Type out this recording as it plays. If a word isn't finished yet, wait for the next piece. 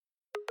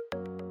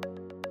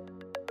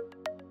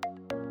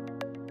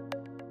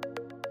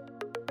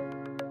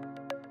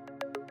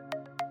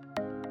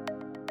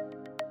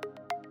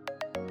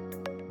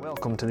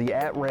welcome to the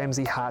At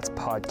Ramsey Heights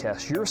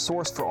podcast, your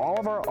source for all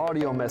of our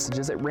audio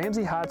messages at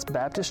Ramsey Heights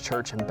Baptist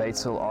Church in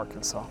Batesville,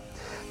 Arkansas.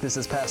 This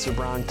is Pastor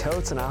Brian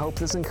Coates, and I hope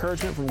this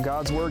encouragement from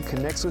God's Word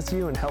connects with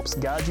you and helps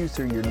guide you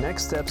through your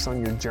next steps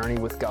on your journey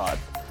with God.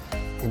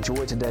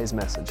 Enjoy today's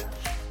message.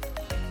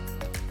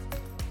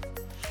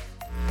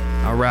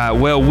 All right,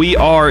 well, we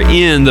are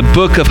in the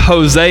book of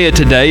Hosea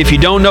today. If you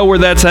don't know where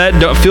that's at,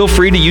 feel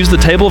free to use the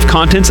table of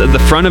contents at the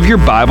front of your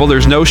Bible.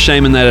 There's no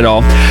shame in that at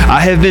all. I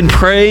have been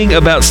praying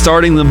about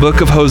starting the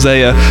book of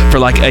Hosea for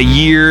like a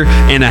year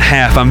and a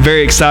half. I'm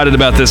very excited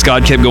about this.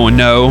 God kept going,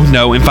 no,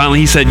 and finally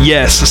he said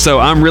yes. So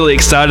I'm really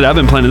excited. I've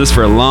been planning this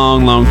for a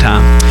long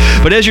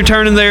time. But as you're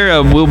turning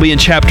there, we'll be in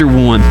chapter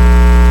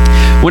 1.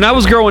 When I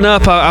was growing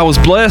up, I was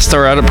blessed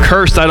or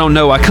cursed, I don't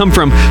know. I come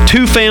from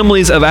two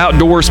families of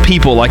outdoors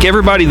people. Like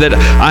everybody that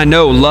I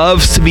know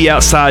loves to be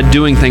outside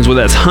doing things,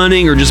 whether that's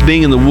hunting or just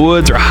being in the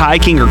woods or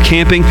hiking or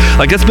camping.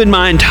 Like that's been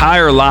my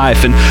entire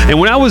life. And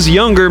when I was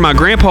younger, my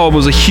grandpa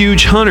was a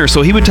huge hunter,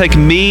 so he would take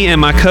me and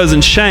my cousin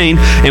Shane,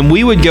 and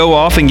we would go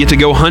off and get to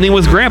go hunting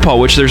with grandpa,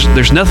 which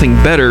there's nothing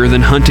better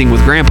than hunting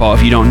with grandpa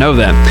if you don't know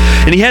that.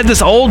 And he had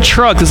this old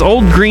truck, this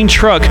old green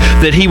truck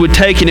that he would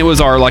take, and it was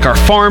our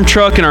farm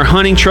truck and our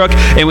hunting truck.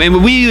 And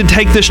we would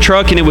take this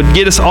truck and it would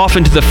get us off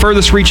into the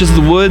furthest reaches of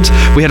the woods.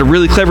 We had a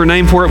really clever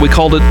name for it. We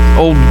called it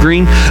Old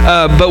Green.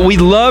 But we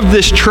loved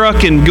this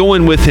truck and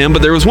going with him.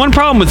 But there was one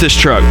problem with this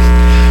truck.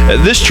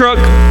 This truck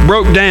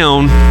broke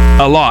down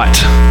a lot.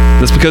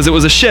 That's because it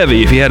was a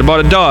Chevy. If he had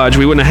bought a Dodge,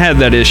 we wouldn't have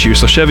had that issue.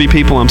 So Chevy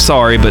people, I'm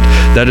sorry, but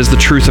that is the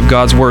truth of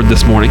God's Word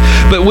this morning.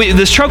 But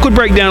this truck would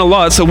break down a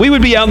lot, so we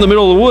would be out in the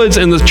middle of the woods,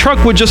 and the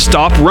truck would just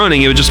stop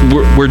running.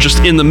 We're just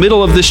in the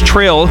middle of this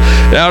trail,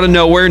 out of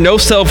nowhere, no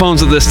cell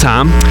phones at this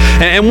time.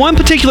 And one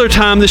particular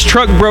time, this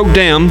truck broke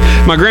down.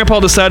 My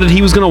grandpa decided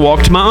he was going to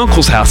walk to my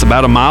uncle's house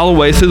about a mile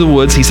away through the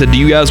woods. He said, "Do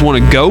you guys want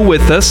to go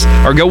with us,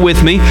 or go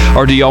with me,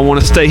 or do y'all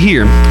want to stay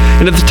here?"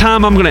 And at the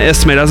time, I'm going to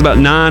estimate I was about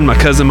 9. My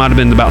cousin might have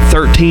been about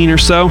 13 or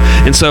so.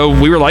 And so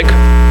we were like,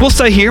 "We'll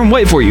stay here and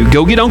wait for you.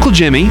 Go get Uncle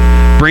Jimmy,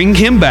 bring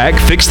him back,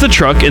 fix the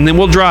truck, and then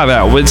we'll drive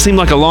out." It seemed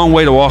like a long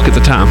way to walk at the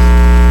time.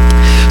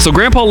 So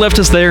Grandpa left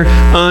us there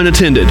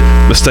unattended.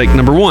 Mistake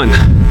number 1.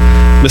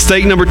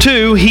 Mistake number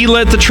 2, he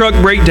let the truck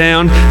break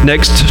down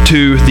next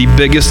to the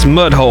biggest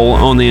mud hole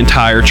on the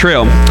entire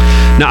trail.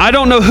 Now, I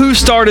don't know who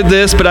started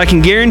this, but I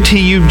can guarantee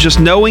you, just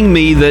knowing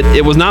me, that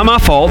it was not my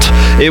fault.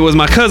 It was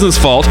my cousin's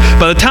fault.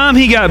 By the time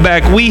he got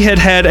back, we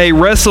had a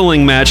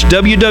wrestling match,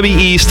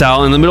 WWE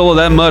style, in the middle of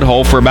that mud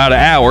hole for about an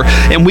hour,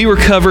 and we were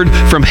covered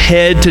from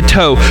head to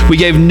toe. We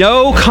gave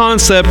no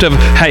concept of,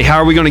 hey, how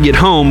are we going to get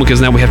home?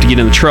 Because now we have to get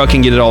in the truck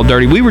and get it all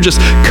dirty. We were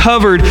just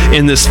covered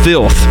in this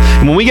filth.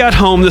 And when we got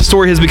home, this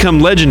story has become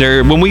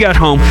legendary. When we got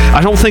home,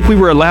 I don't think we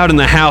were allowed in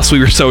the house. We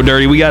were so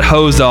dirty. We got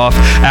hosed off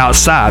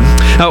outside.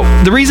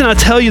 Now, the reason I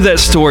tell you that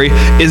story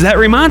is that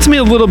reminds me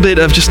a little bit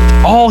of just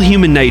all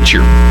human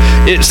nature.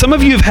 Some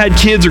of you have had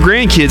kids or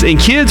grandkids, and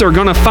kids are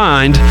going to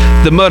find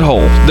the mud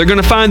hole. They're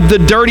going to find the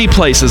dirty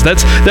places.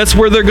 That's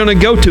where they're going to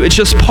go to. It's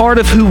just part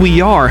of who we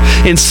are.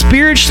 And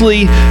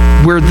spiritually,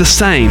 we're the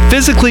same.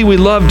 Physically, we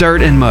love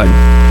dirt and mud.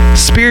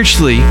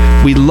 Spiritually,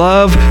 we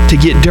love to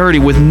get dirty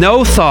with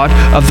no thought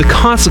of the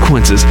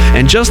consequences.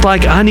 And just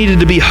like I needed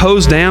to be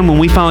hosed down when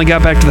we finally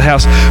got back to the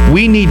house,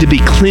 we need to be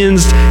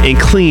cleansed and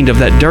cleaned of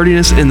that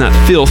dirtiness and that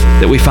filth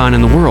that we find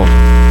in the world.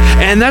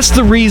 And that's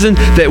the reason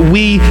that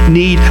we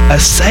need a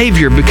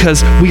Savior,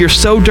 because we are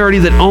so dirty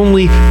that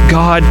only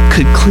God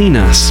could clean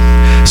us.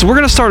 So we're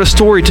going to start a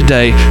story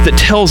today that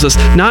tells us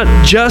not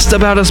just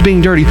about us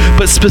being dirty,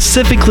 but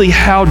specifically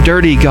how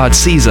dirty God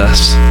sees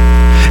us.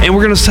 And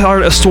we're going to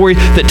start a story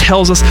that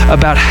tells us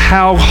about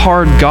how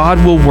hard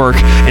God will work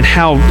and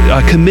how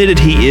committed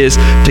He is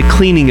to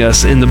cleaning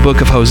us in the book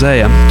of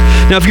Hosea.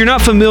 Now, if you're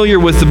not familiar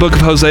with the book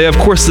of Hosea, of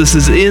course, this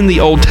is in the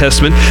Old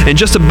Testament. And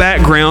just a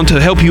background to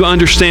help you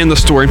understand the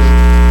story.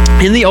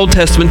 In the Old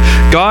Testament,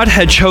 God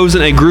had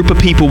chosen a group of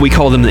people. We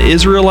call them the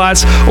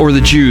Israelites or the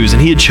Jews.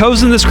 And He had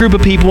chosen this group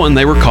of people, and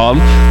they were called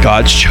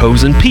God's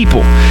chosen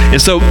people. And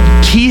so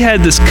He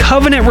had this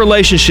covenant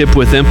relationship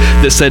with them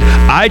that said,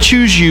 "I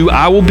choose you,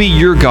 I will be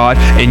your God,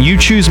 and you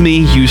choose me,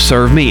 you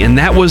serve me." And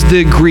that was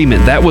the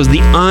agreement. That was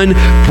the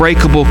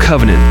unbreakable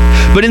covenant.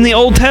 But in the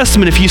Old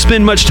Testament, if you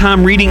spend much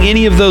time reading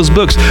any of those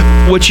books,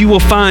 what you will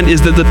find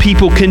is that the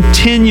people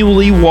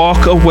continually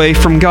walk away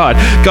from God.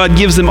 God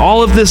gives them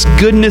all of this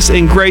goodness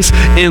and grace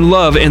and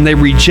love, and they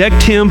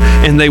reject Him,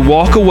 and they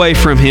walk away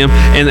from Him,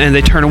 and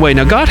they turn away.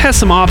 Now, God has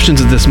some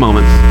options at this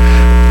moment.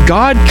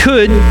 God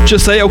could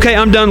just say, "Okay,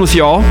 I'm done with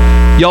y'all.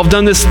 Y'all have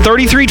done this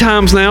 33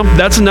 times now.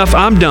 That's enough.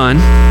 I'm done."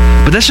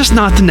 But that's just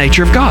not the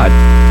nature of God.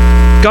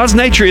 God's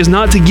nature is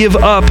not to give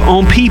up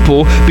on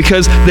people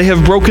because they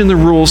have broken the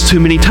rules too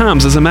many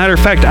times. As a matter of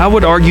fact, I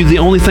would argue the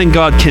only thing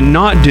God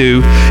cannot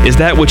do is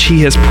that which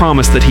He has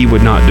promised that He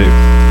would not do.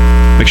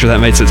 Make sure that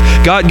made sense.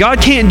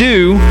 God can't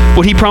do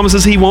what He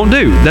promises He won't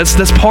do.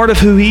 That's part of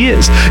who He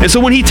is. And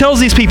so when He tells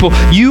these people,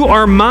 "You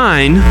are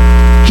mine,"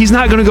 He's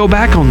not going to go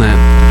back on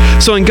that.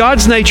 So in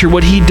God's nature,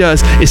 what he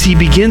does is he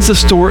begins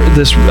this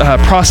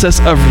process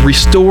of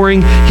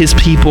restoring his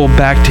people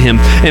back to him.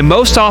 And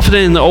most often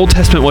in the Old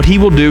Testament, what he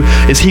will do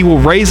is he will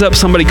raise up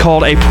somebody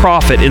called a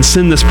prophet and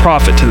send this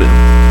prophet to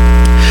them.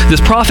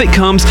 This prophet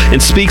comes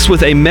and speaks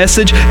with a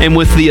message and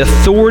with the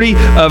authority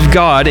of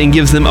God and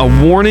gives them a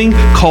warning,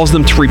 calls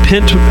them to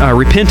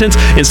repentance,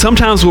 and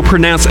sometimes will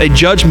pronounce a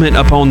judgment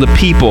upon the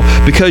people.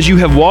 Because you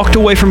have walked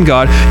away from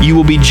God, you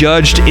will be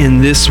judged in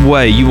this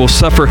way. You will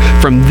suffer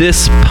from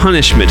this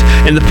punishment.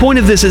 And the point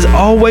of this is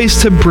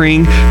always to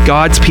bring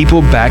God's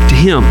people back to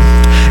him.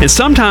 And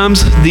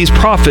sometimes these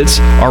prophets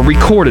are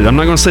recorded. I'm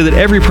not going to say that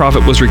every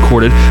prophet was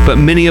recorded, but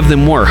many of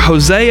them were.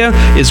 Hosea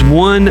is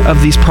one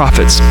of these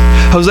prophets.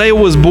 Hosea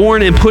was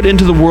born and put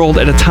into the world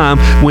at a time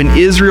when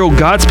Israel,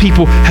 God's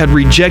people, had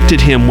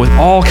rejected him with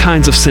all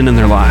kinds of sin in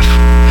their life.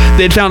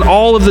 They had found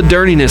all of the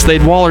dirtiness.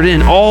 They'd wallered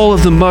in all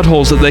of the mud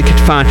holes that they could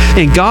find.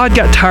 And God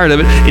got tired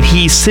of it, and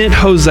he sent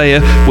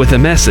Hosea with a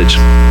message.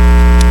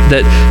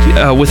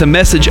 With a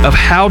message of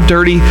how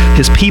dirty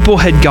his people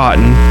had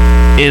gotten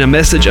and a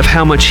message of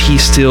how much he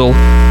still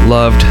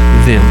loved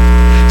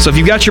them. So if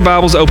you've got your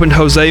Bibles open,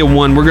 Hosea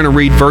 1, we're going to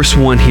read verse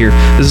 1 here.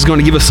 This is going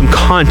to give us some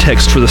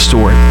context for the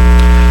story.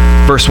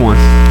 Verse 1.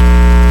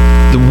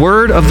 The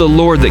word of the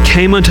Lord that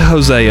came unto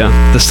Hosea,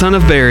 the son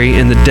of Beeri,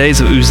 in the days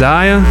of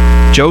Uzziah,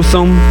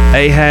 Jotham,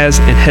 Ahaz,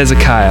 and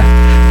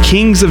Hezekiah,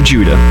 kings of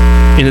Judah,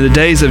 and in the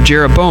days of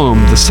Jeroboam,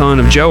 the son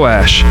of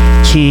Joash,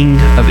 king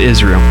of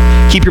Israel.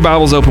 Keep your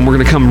Bibles open. We're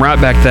going to come right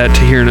back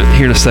to here in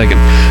a second.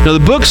 Now,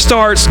 the book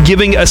starts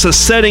giving us a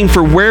setting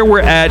for where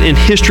we're at in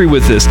history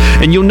with this.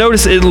 And you'll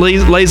notice it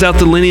lays out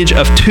the lineage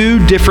of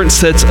two different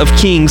sets of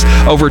kings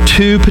over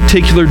two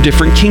particular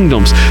different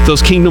kingdoms.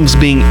 Those kingdoms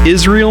being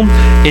Israel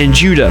and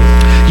Judah.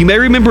 You may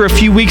remember a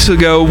few weeks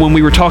ago when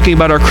we were talking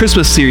about our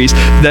Christmas series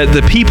that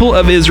the people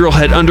of Israel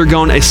had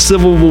undergone a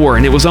civil war,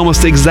 and it was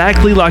almost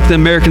exactly like the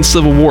American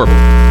Civil War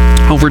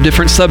over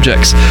different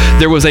subjects.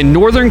 There was a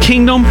northern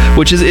kingdom,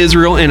 which is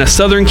Israel, and a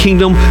southern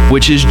kingdom,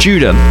 which is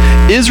Judah.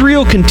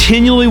 Israel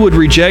continually would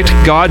reject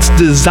God's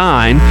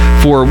design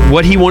for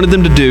what he wanted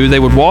them to do. They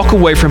would walk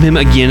away from him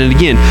again and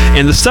again.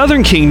 And the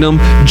southern kingdom,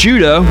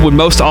 Judah, would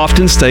most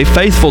often stay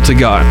faithful to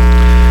God.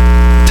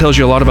 Tells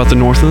you a lot about the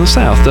north and the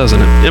south, doesn't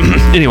it?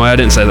 Anyway, I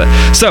didn't say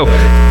that. So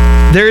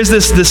there is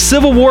this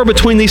civil war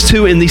between these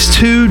two in these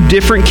two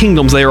different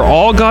kingdoms. They are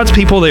all God's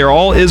people. They are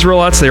all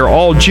Israelites. They are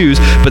all Jews,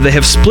 but they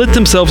have split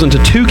themselves into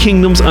two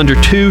kingdoms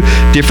under two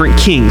different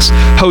kings.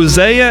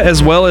 Hosea,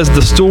 as well as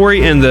the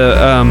story and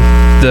the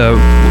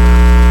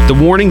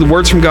warning, the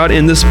words from God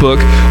in this book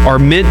are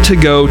meant to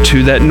go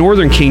to that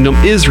northern kingdom,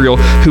 Israel,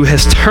 who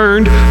has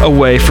turned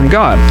away from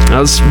God. Now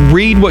let's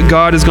read what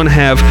God is going to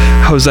have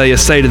Hosea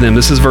say to them.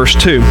 This is verse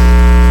 2.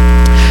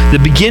 The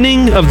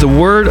beginning of the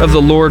word of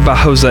the Lord by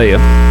Hosea.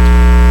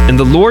 And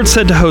the Lord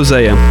said to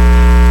Hosea,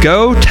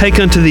 Go, take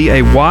unto thee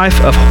a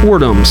wife of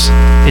whoredoms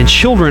and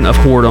children of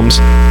whoredoms,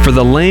 for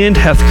the land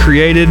hath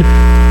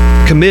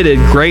committed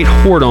great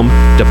whoredom,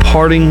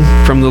 departing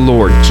from the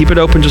Lord. Keep it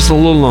open just a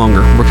little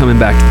longer. We're coming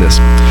back to this.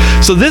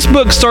 So this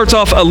book starts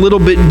off a little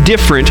bit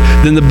different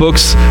than the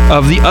books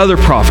of the other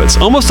prophets.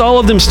 Almost all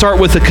of them start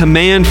with a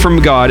command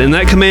from God, and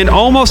that command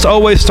almost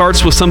always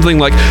starts with something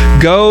like,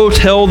 go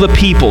tell the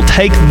people,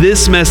 take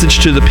this message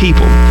to the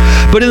people.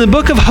 But in the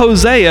book of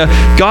Hosea,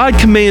 God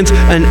commands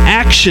an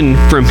action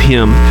from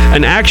him,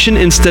 an action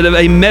instead of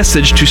a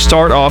message to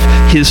start off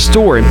his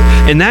story.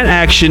 And that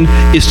action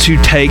is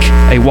to take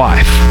a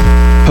wife.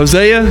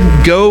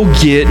 Hosea, go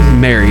get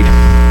married.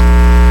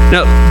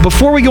 Now,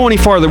 before we go any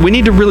farther, we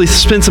need to really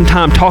spend some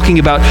time talking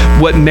about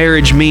what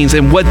marriage means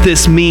and what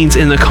this means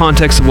in the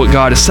context of what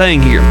God is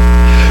saying here.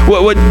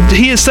 What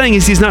he is saying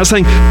is he's not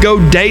saying, go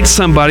date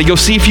somebody, go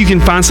see if you can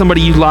find somebody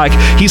you like.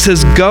 He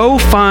says, go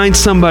find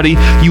somebody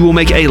you will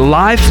make a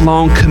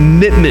lifelong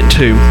commitment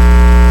to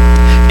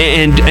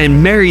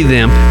and marry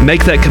them,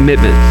 make that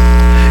commitment.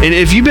 And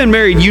if you've been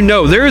married, you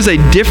know there is a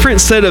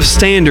different set of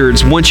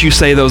standards once you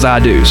say those I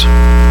do's.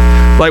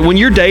 Like when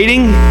you're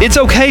dating, it's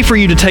okay for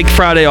you to take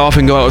Friday off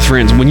and go out with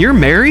friends. When you're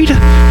married,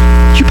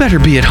 you better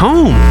be at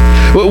home.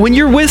 When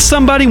you're with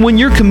somebody, when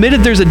you're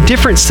committed, there's a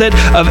different set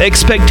of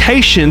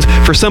expectations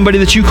for somebody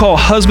that you call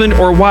husband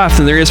or wife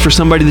than there is for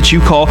somebody that you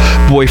call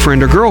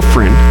boyfriend or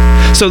girlfriend.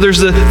 So there's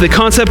the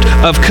concept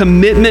of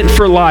commitment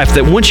for life,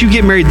 that once you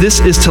get married, this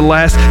is to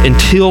last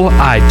until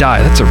I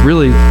die. That's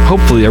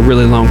hopefully a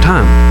really long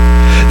time.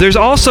 There's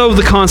also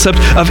the concept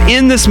of,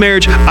 in this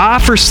marriage, I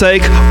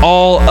forsake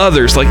all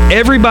others. Like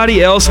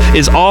everybody else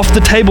is off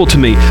the table to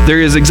me.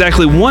 There is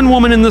exactly one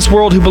woman in this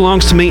world who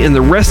belongs to me, and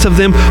the rest of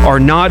them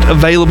are not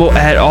available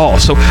at all.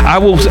 So I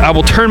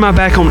will turn my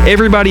back on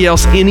everybody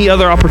else, any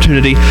other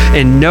opportunity,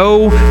 and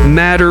no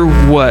matter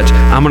what,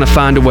 I'm going to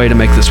find a way to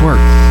make this work.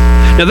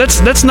 Now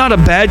that's not a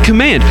bad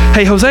command.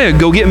 Hey, Hosea,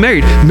 go get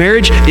married.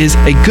 Marriage is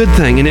a good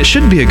thing, and it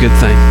should be a good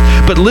thing.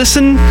 But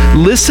listen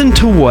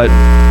to what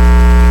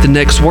the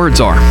next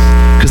words are,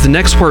 because the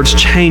next words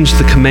change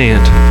the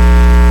command.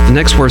 The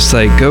next words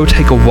say, go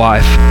take a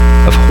wife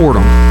of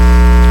whoredom.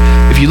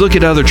 If you look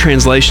at other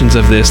translations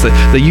of this,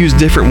 they use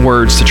different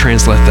words to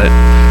translate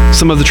that.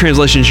 Some of the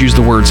translations use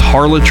the words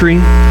harlotry.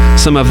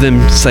 Some of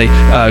them say,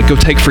 go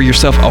take for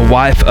yourself a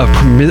wife,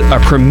 a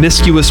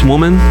promiscuous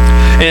woman.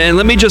 And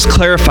let me just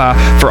clarify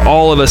for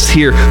all of us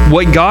here,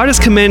 what God is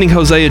commanding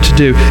Hosea to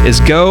do is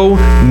go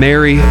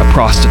marry a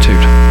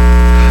prostitute.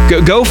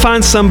 Go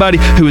find somebody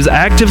who is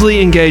actively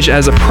engaged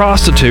as a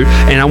prostitute,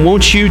 and I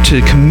want you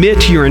to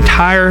commit your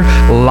entire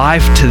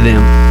life to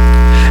them.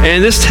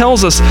 And this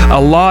tells us a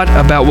lot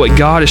about what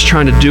God is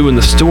trying to do in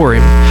the story,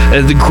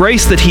 the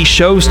grace that He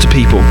shows to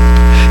people.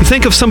 You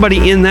think of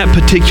somebody in that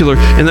particular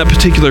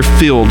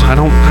field. I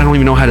don't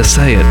even know how to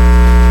say it.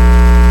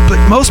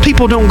 But most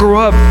people don't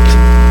grow up,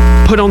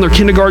 put on their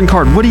kindergarten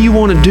card, what do you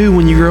want to do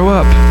when you grow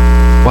up?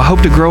 Well, I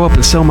hope to grow up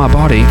and sell my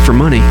body for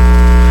money.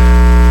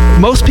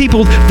 Most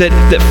people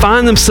that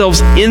find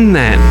themselves in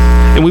that,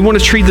 and we want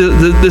to treat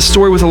this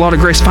story with a lot of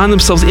grace, find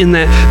themselves in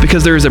that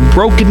because there is a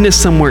brokenness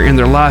somewhere in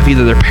their life.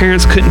 Either their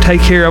parents couldn't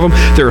take care of them,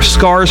 there are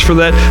scars for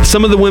that.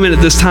 Some of the women at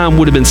this time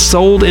would have been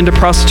sold into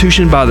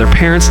prostitution by their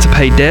parents to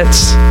pay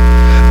debts.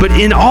 But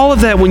in all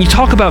of that, when you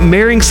talk about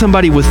marrying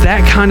somebody with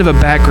that kind of a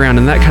background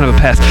and that kind of a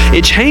past,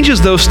 it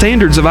changes those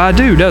standards of I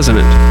do, doesn't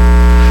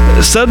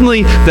it?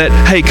 Suddenly that,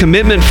 hey,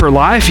 commitment for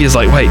life is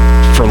like, wait,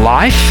 for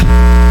life?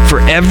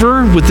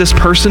 Forever with this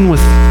person with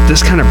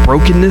this kind of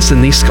brokenness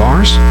and these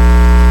scars?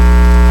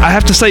 I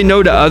have to say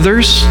no to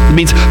others. It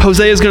means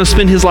Hosea is going to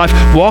spend his life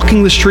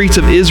walking the streets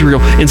of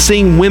Israel and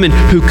seeing women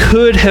who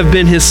could have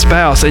been his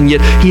spouse, and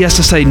yet he has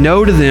to say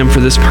no to them for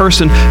this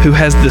person who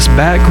has this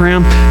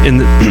background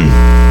and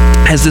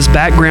has this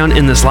background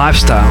in this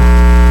lifestyle.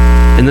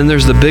 And then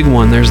there's the big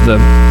one. There's the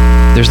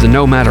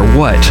no matter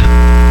what.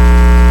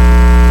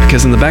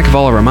 Because in the back of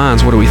all of our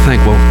minds, what do we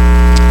think? Well,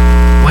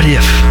 what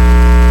if?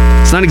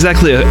 It's not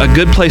exactly a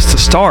good place to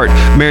start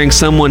marrying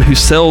someone who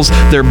sells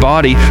their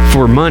body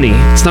for money.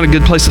 It's not a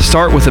good place to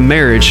start with a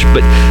marriage,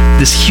 but in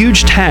this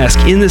huge task,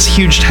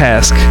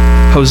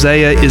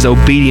 Hosea is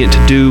obedient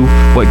to do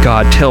what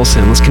God tells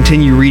him. Let's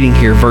continue reading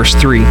here, verse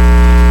 3.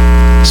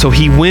 So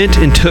he went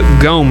and took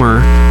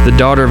Gomer, the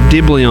daughter of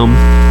Diblaim,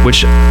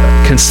 which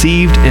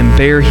conceived and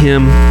bare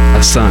him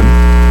a son.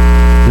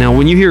 Now,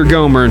 when you hear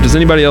Gomer, does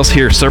anybody else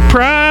hear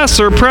surprise,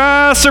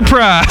 surprise,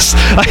 surprise?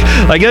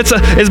 Like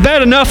it's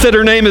bad enough that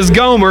her name is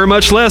Gomer,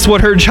 much less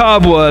what her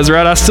job was,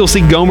 right? I still see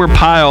Gomer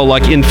Pyle,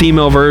 like in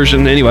female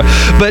version anyway.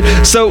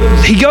 But so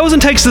he goes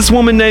and takes this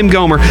woman named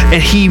Gomer,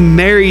 and he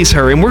marries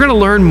her. And we're going to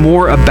learn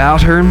more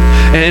about her.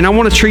 And I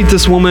want to treat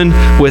this woman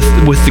with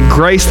the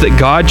grace that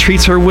God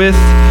treats her with.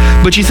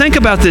 But you think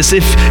about this,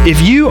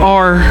 if you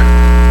are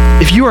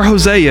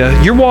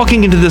Hosea, you're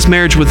walking into this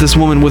marriage with this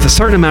woman with a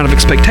certain amount of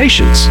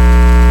expectations.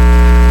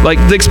 Like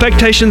the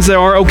expectations that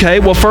are, okay,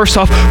 well, first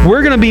off,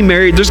 we're going to be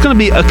married. There's going to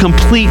be a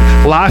complete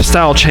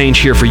lifestyle change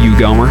here for you,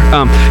 Gomer.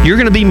 You're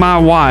going to be my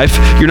wife.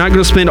 You're not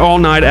going to spend all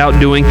night out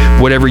doing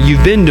whatever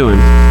you've been doing.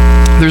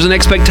 There's an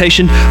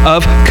expectation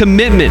of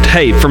commitment.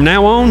 Hey, from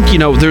now on,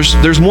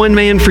 there's one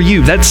man for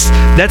you.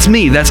 That's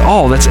me. That's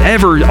all. That's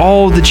ever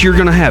all that you're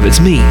going to have. It's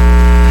me.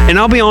 And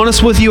I'll be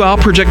honest with you, I'll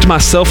project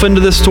myself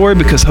into this story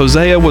because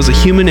Hosea was a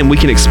human and we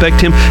can expect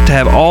him to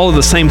have all of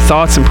the same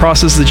thoughts and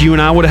processes that you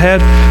and I would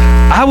have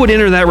had. I would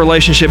enter that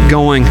relationship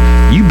going,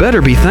 you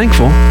better be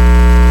thankful.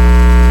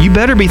 You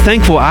better be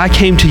thankful I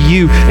came to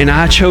you and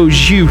I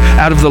chose you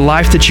out of the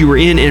life that you were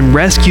in and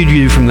rescued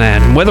you from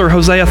that. And whether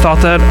Hosea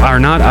thought that or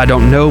not, I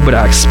don't know, but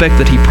I expect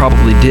that he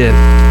probably did.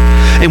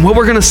 And what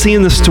we're going to see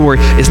in this story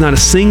is not a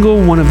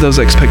single one of those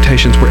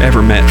expectations were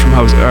ever met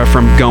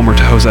from Gomer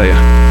to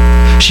Hosea.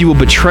 She will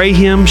betray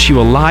him, she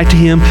will lie to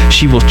him,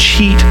 she will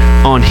cheat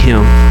on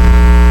him,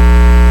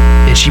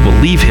 and she will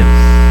leave him.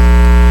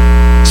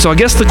 So I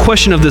guess the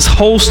question of this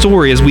whole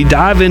story as we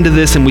dive into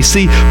this and we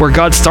see where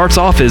God starts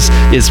off is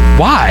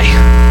why?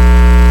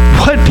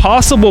 What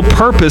possible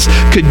purpose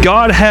could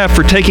God have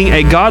for taking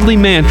a godly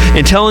man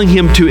and telling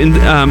him to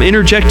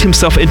interject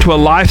himself into a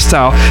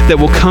lifestyle that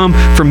will come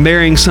from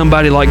marrying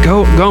somebody like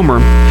Gomer?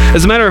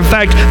 As a matter of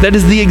fact, that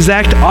is the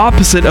exact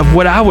opposite of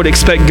what I would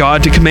expect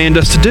God to command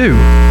us to do.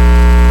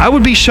 I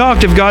would be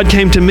shocked if God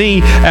came to me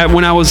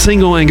when I was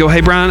single and go,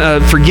 hey,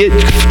 Brian, forget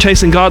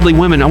chasing godly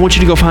women. I want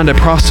you to go find a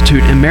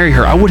prostitute and marry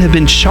her. I would have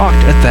been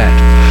shocked at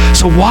that.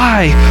 So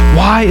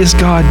why is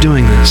God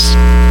doing this?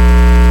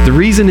 The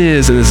reason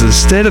is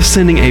instead of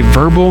sending a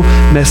verbal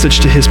message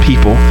to his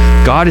people,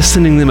 God is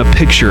sending them a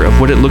picture of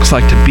what it looks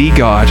like to be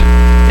God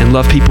and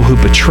love people who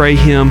betray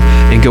him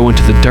and go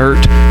into the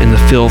dirt and the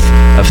filth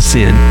of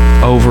sin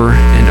over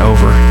and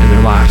over in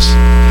their lives.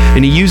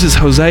 And he uses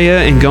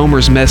Hosea and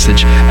Gomer's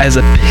message as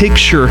a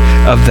picture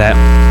of that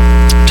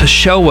to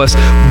show us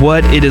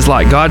what it is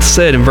like. God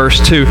said in verse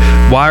 2,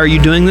 why are you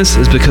doing this?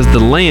 It's because the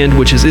land,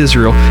 which is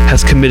Israel,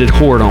 has committed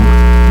whoredom.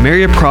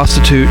 Marry a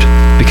prostitute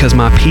because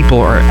my people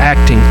are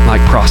acting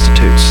like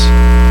prostitutes.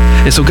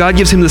 And so God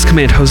gives him this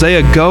command,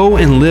 Hosea, go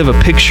and live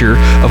a picture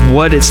of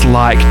what it's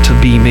like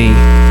to be me.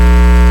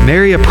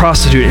 Marry a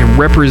prostitute and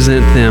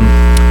represent them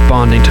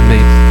bonding to me.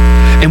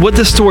 And what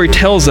this story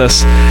tells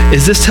us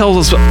is this tells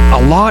us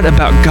a lot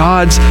about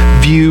God's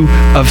view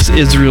of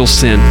Israel's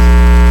sin.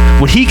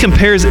 When he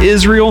compares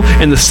Israel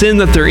and the sin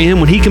that they're in,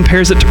 when he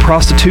compares it to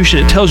prostitution,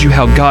 it tells you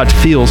how God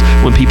feels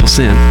when people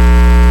sin.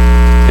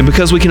 And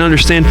because we can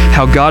understand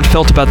how God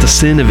felt about the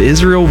sin of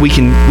Israel, we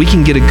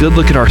can get a good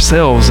look at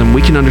ourselves, and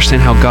we can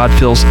understand how God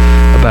feels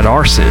about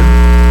our sin.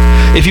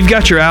 If you've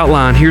got your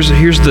outline, here's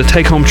the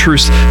take-home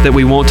truths that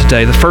we want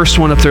today. The first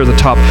one up there at the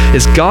top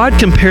is God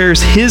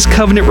compares his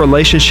covenant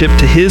relationship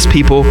to his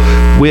people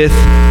with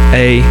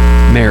a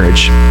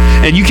marriage.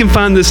 And you can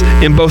find this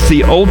in both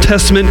the Old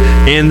Testament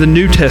and the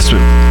New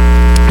Testament.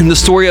 In the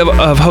story of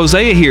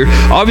Hosea here,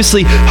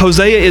 obviously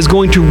Hosea is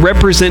going to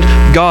represent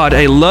God,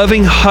 a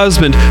loving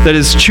husband that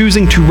is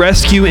choosing to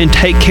rescue and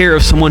take care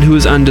of someone who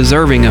is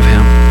undeserving of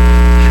him.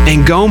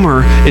 And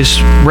Gomer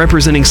is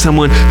representing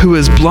someone who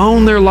has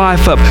blown their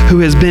life up, who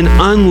has been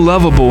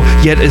unlovable,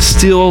 yet is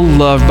still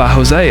loved by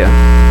Hosea.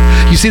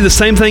 You see the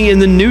same thing in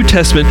the New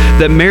Testament,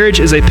 that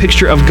marriage is a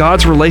picture of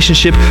God's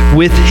relationship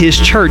with his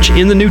church.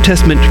 In the New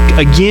Testament,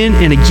 again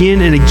and again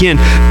and again,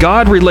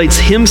 God relates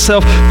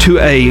himself to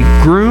a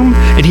groom,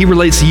 and he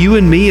relates you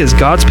and me as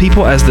God's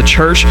people, as the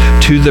church,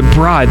 to the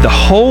bride. The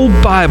whole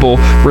Bible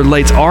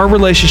relates our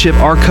relationship,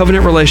 our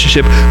covenant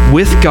relationship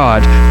with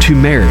God, to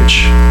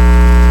marriage.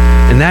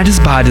 And that is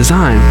by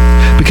design,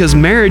 because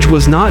marriage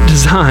was not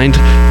designed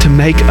to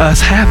make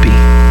us happy.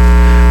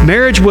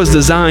 Marriage was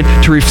designed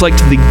to reflect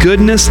the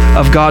goodness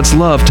of God's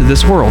love to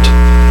this world.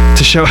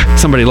 To show,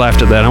 somebody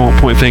laughed at that. I won't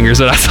point fingers,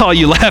 but I saw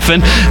you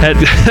laughing at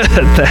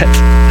that.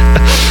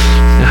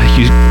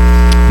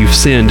 You've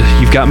sinned.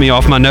 You've got me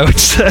off my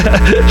notes.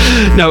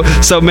 No,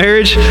 so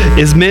marriage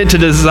is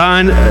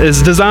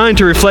designed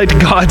to reflect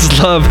God's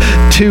love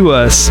to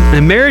us.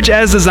 And marriage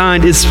as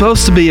designed is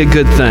supposed to be a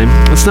good thing.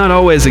 It's not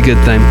always a good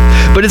thing.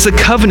 But it's a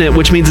covenant,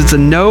 which means it's a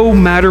no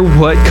matter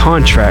what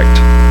contract.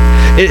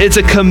 It's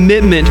a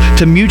commitment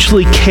to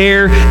mutually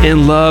care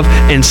and love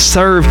and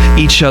serve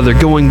each other,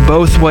 going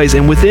both ways.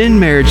 And within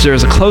marriage, there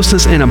is a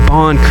closeness and a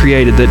bond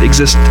created that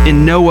exists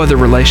in no other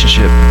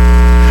relationship.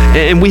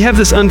 And we have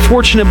this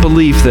unfortunate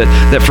belief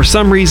that for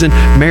some reason,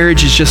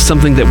 marriage is just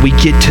something that we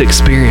get to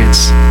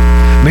experience.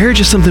 Marriage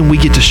is something we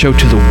get to show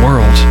to the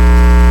world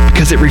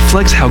because it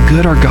reflects how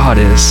good our God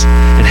is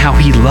and how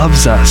he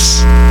loves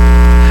us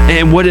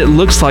and what it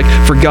looks like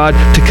for God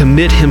to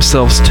commit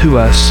himself to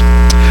us.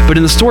 But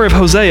in the story of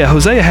Hosea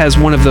has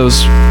one of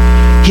those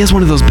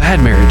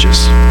bad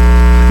marriages.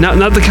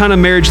 Not the kind of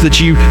marriage that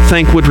you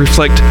think would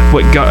reflect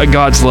what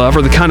God's love,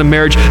 or the kind of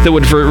marriage that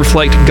would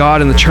reflect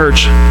God and the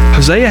church.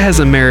 Hosea has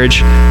a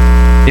marriage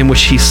in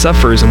which he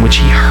suffers, in which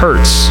he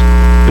hurts,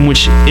 in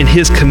which in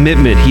his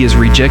commitment he is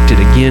rejected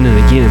again and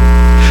again.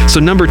 So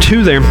number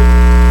 2 there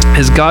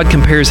is God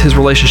compares his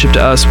relationship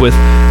to us with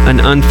an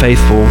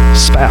unfaithful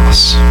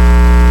spouse.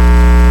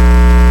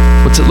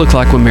 What's it look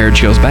like when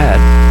marriage goes bad?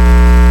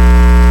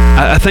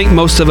 I think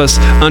most of us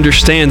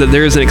understand that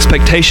there is an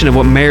expectation of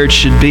what marriage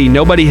should be.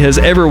 Nobody has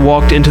ever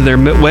walked into their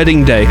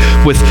wedding day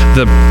with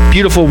the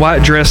beautiful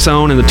white dress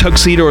on and the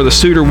tuxedo or the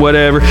suit or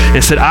whatever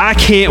and said, I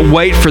can't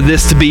wait for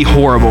this to be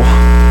horrible.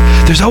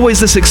 There's always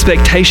this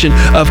expectation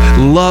of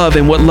love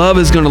and what love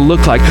is going to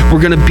look like.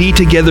 We're going to be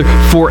together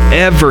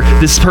forever.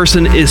 This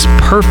person is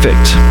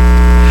perfect.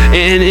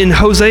 And in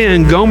Hosea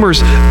and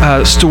Gomer's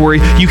story,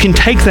 you can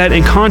take that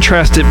and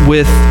contrast it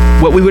with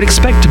what we would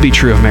expect to be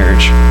true of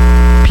marriage.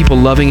 People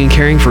loving and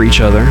caring for each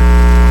other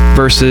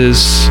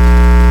versus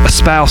a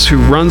spouse who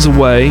runs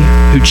away,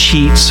 who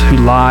cheats, who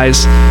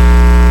lies,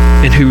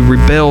 and who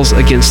rebels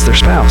against their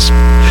spouse.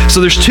 So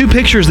there's 2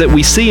 pictures that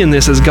we see in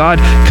this as God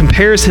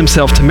compares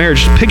himself to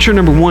marriage. Picture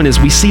number 1 is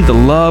we see the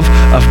love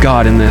of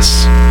God in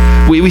this.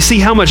 We see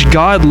how much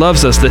God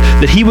loves us,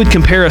 that he would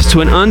compare us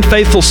to an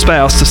unfaithful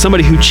spouse, to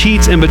somebody who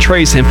cheats and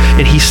betrays him,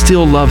 and he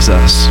still loves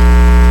us.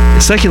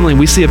 And secondly,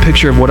 we see a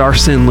picture of what our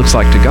sin looks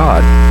like to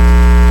God.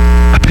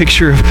 A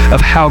picture of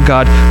how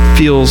God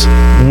feels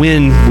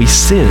when we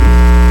sin.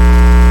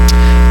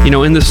 You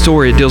know, in this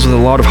story, it deals with a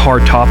lot of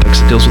hard topics.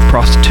 It deals with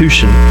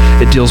prostitution.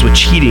 It deals with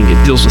cheating.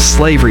 It deals with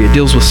slavery. It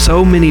deals with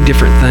so many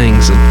different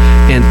things.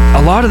 And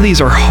a lot of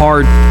these are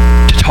hard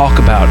to talk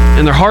about,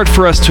 and they're hard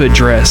for us to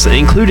address,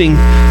 including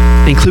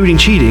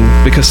cheating,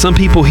 because some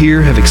people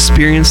here have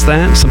experienced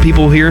that. Some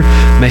people here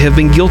may have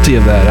been guilty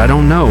of that. I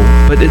don't know.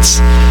 But it's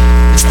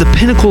the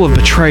pinnacle of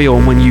betrayal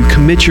when you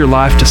commit your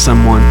life to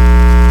someone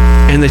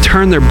and they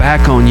turn their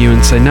back on you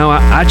and say, no,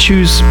 I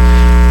choose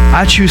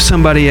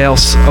somebody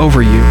else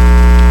over you.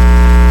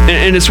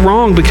 And it's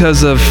wrong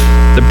because of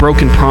the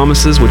broken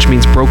promises, which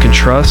means broken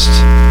trust,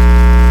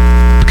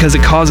 because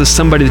it causes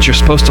somebody that you're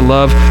supposed to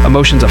love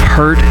emotions of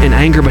hurt and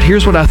anger. But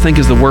here's what I think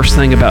is the worst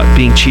thing about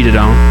being cheated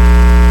on,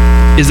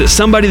 is that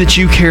somebody that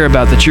you care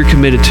about, that you're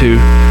committed to,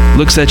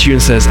 looks at you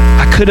and says,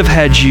 I could have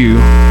had you,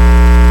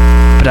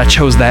 but I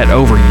chose that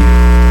over you.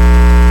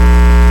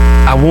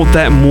 I want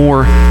that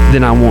more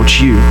than I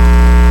want you.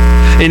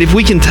 And if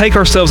we can take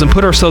ourselves and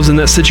put ourselves in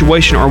that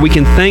situation, or we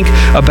can think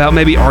about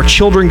maybe our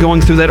children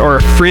going through that or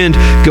a friend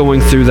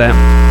going through that,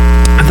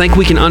 I think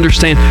we can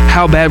understand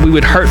how bad we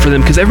would hurt for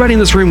them, because everybody in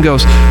this room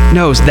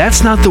knows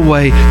that's not the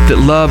way that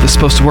love is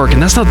supposed to work,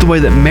 and that's not the way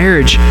that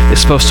marriage is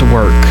supposed to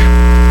work,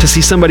 to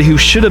see somebody who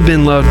should have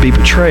been loved be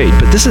betrayed.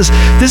 But this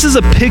is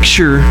a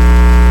picture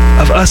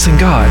of us and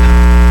God.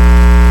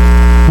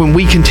 When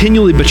we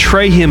continually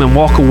betray Him and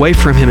walk away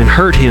from Him and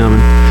hurt Him,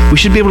 we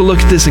should be able to look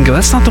at this and go,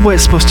 that's not the way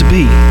it's supposed to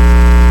be.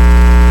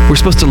 We're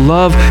supposed to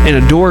love and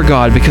adore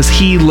God because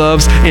He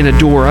loves and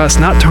adore us,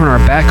 not turn our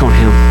back on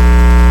Him.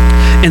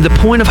 And the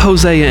point of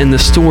Hosea in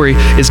this story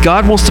is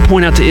God wants to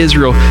point out to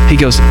Israel, He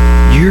goes,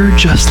 you're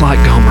just like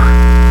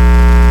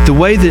Gomer. The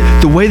way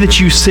that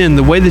you sin,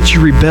 the way that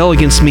you rebel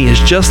against me is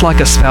just like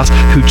a spouse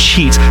who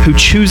cheats, who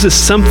chooses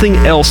something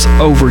else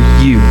over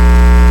you.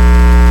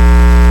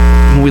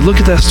 When we look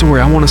at that story,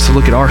 I want us to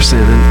look at our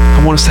sin,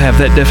 and I want us to have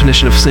that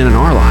definition of sin in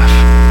our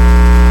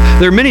life.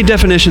 There are many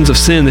definitions of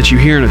sin that you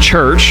hear in a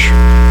church,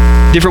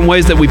 different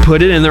ways that we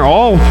put it, and they're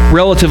all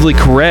relatively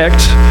correct.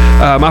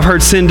 I've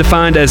heard sin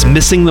defined as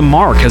missing the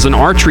mark, as an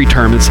archery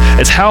term.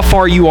 It's how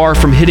far you are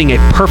from hitting a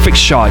perfect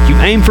shot. You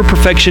aim for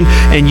perfection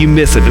and you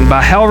miss it. And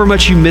by however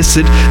much you miss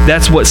it,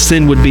 that's what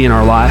sin would be in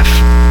our life.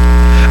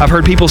 I've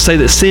heard people say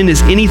that sin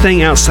is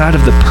anything outside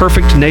of the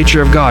perfect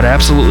nature of God.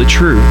 Absolutely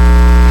true.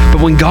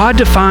 But when God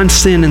defines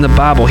sin in the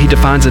Bible, He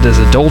defines it as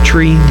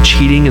adultery,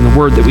 cheating, and the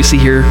word that we see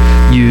here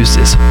used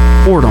is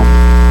whoredom.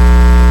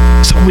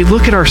 So when we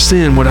look at our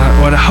sin, what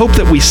I hope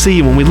that we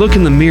see when we look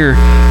in the mirror,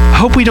 I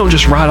hope we don't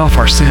just write off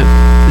our sin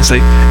and say,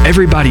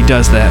 everybody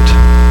does that.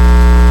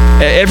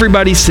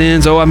 Everybody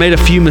sins. Oh, I made a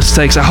few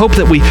mistakes. I hope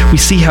that we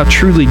see how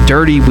truly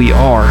dirty we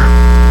are,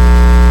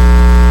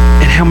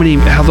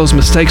 and how those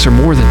mistakes are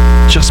more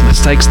than just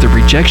mistakes. They're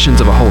rejections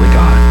of a holy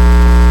God.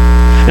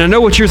 And I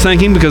know what you're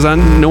thinking, because I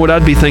know what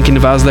I'd be thinking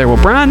if I was there.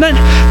 Well, Brian,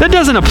 that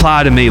doesn't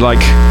apply to me. Like,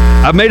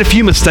 I've made a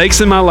few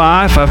mistakes in my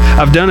life.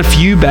 I've done a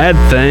few bad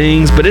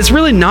things, but it's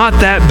really not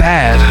that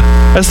bad.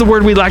 That's the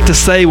word we like to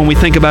say when we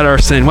think about our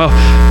sin. Well,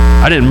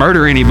 I didn't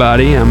murder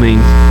anybody. I mean,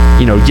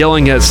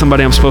 yelling at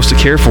somebody I'm supposed to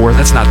care for,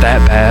 that's not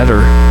that bad.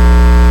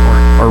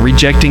 Or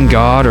rejecting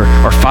God,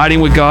 or fighting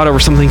with God over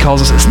something He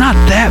calls us, it's not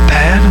that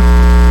bad.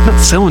 I'm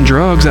not selling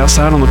drugs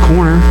outside on the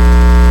corner.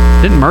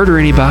 Didn't murder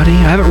anybody.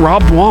 I haven't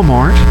robbed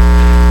Walmart.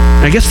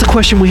 And I guess the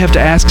question we have to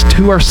ask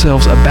to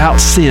ourselves about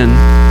sin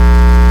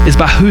is,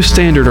 by whose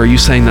standard are you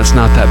saying that's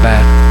not that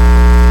bad?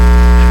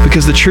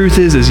 Because the truth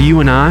is you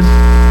and I,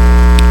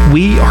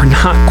 we are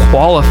not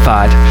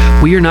qualified.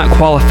 We are not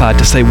qualified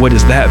to say what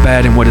is that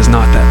bad and what is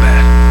not that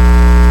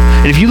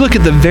bad. And if you look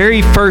at the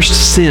very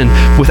first sin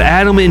with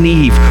Adam and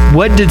Eve,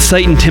 what did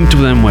Satan tempt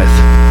them with?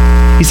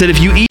 He said,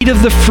 if you eat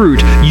of the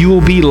fruit, you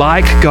will be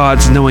like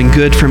gods, knowing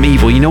good from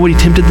evil. You know what he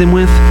tempted them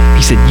with?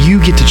 He said,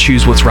 you get to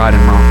choose what's right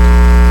and wrong.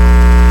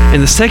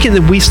 And the second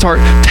that we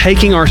start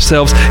taking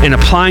ourselves and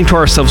applying to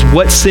ourselves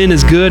what sin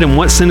is good and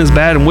what sin is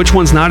bad and which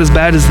one's not as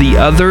bad as the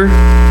other,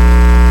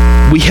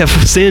 we have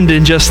sinned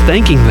in just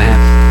thinking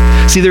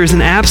that. See, there is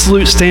an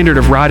absolute standard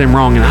of right and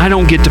wrong, and I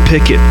don't get to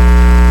pick it,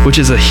 which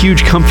is a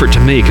huge comfort to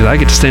me, because I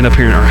get to stand up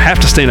here or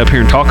have to stand up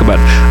here and talk about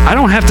it. I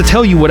don't have to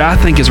tell you what I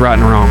think is right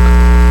and wrong.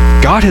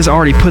 God has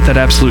already put that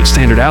absolute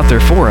standard out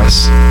there for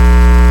us.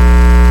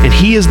 And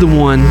He is the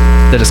one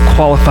that is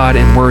qualified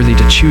and worthy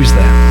to choose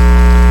that.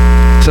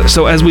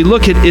 So as we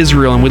look at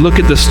Israel and we look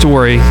at the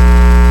story,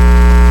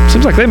 it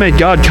seems like they made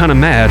God kind of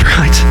mad,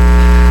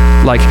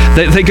 right? Like,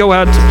 they go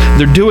out,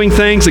 they're doing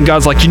things, and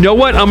God's like, you know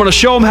what? I'm going to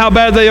show them how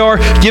bad they are.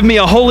 Give me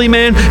a holy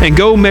man and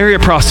go marry a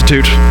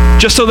prostitute,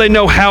 just so they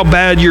know how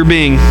bad you're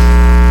being.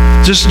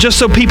 Just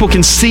so people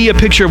can see a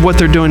picture of what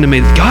they're doing to me.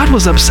 God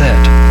was upset.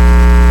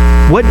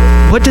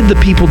 What did the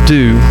people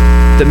do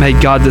that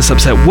made God this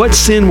upset? What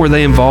sin were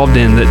they involved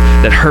in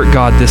that hurt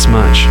God this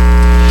much?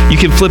 You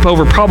can flip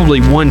over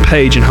probably one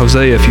page in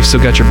Hosea, if you've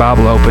still got your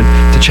Bible open,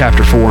 to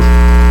chapter 4.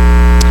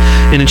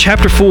 And in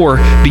chapter 4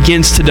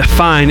 begins to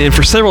define, and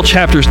for several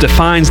chapters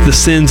defines the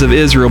sins of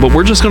Israel, but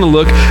we're just going to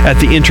look at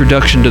the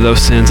introduction to those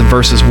sins in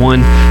verses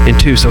 1 and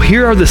 2. So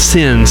here are the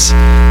sins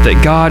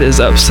that God is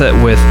upset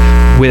with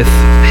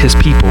His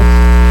people.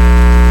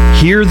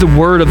 Hear the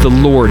word of the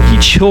Lord, ye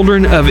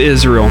children of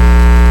Israel.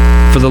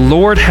 For the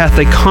Lord hath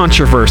a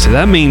controversy.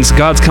 That means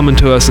God's coming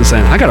to us and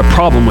saying, I got a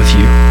problem with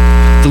you.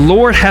 The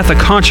Lord hath a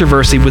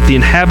controversy with the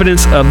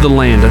inhabitants of the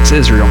land. That's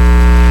Israel.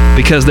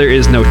 Because there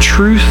is no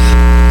truth,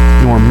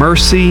 nor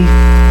mercy,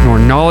 nor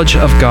knowledge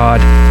of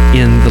God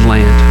in the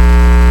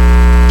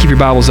land. Keep your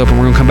Bibles open.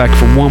 We're going to come back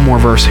for one more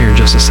verse here in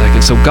just a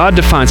second. So God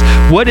defines,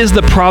 what is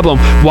the problem?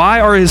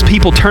 Why are His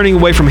people turning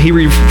away from Him?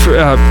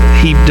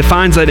 He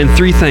defines that in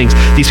three things.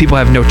 These people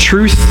have no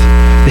truth,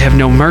 they have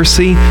no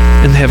mercy,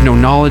 and they have no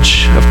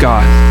knowledge of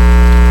God.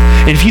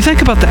 And if you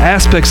think about the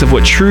aspects of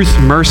what truth,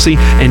 mercy,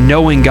 and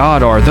knowing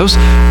God are, those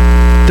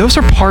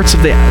are parts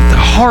of the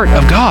heart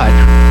of God.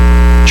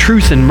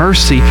 Truth and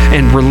mercy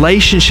and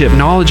relationship,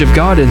 knowledge of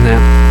God in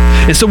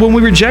that. And so when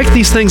we reject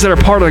these things that are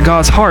part of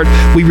God's heart,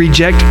 we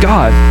reject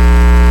God.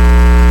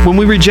 when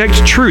we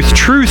reject truth,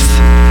 truth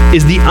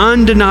is the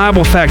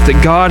undeniable fact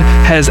that God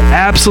has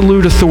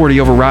absolute authority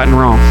over right and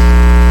wrong.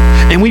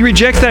 And we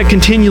reject that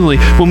continually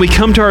when we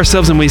come to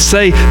ourselves and we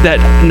say that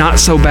not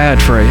so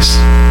bad phrase.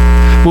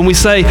 When we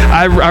say,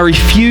 I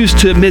refuse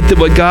to admit that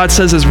what God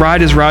says is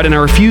right, and I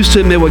refuse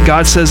to admit what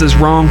God says is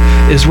wrong.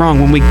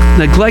 When we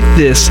neglect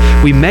this,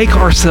 we make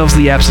ourselves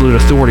the absolute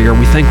authority, or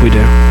we think we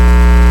do.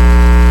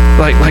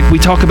 Like we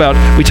talk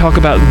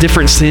about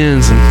different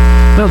sins, and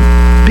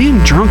well, being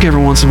drunk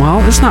every once in a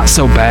while, it's not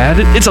so bad.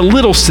 It's a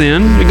little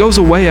sin. It goes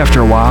away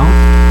after a while.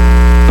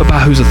 But by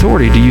whose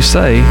authority do you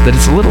say that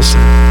it's a little sin?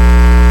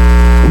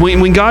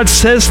 When God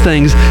says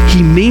things,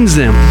 He means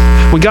them.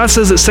 When God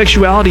says that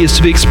sexuality is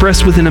to be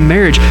expressed within a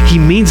marriage, He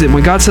means it.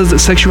 When God says that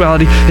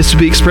sexuality is to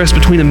be expressed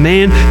between a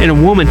man and a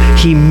woman,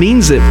 He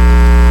means it.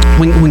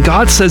 When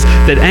God says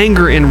that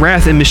anger and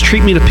wrath and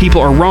mistreatment of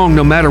people are wrong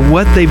no matter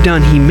what they've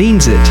done, He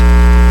means it.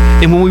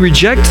 And when we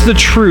reject the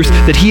truth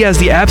that He has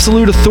the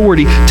absolute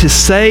authority to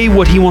say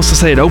what He wants to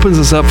say, it opens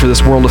us up for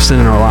this world of sin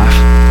in our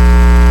life.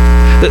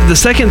 The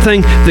second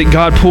thing that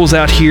God pulls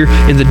out here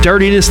in the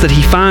dirtiness that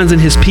He finds in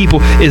His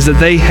people is that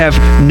they have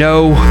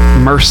no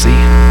mercy.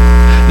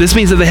 This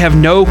means that they have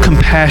no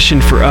compassion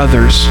for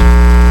others.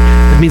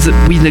 It means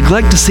that we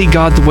neglect to see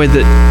God the way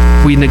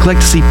that we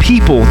neglect to see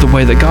people the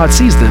way that God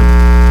sees them.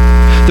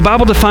 The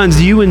Bible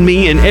defines you and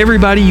me and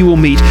everybody you will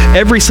meet,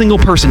 every single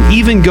person,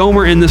 even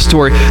Gomer in this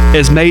story,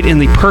 as made in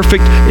the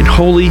perfect and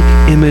holy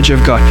image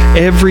of God.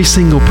 Every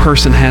single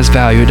person has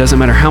value. It doesn't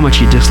matter how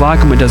much you dislike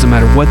them. It doesn't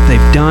matter what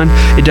they've done.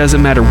 It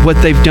doesn't matter what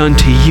they've done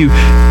to you.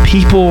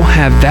 People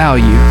have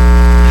value.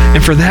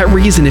 And for that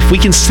reason, if we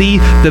can see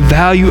the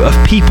value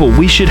of people,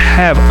 we should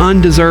have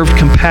undeserved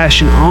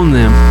compassion on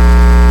them.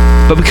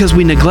 But because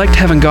we neglect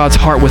having God's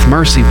heart with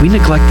mercy, we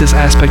neglect this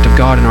aspect of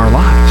God in our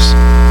lives.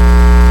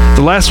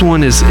 The last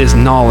one is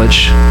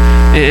knowledge.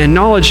 And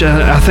knowledge,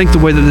 I think the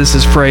way that this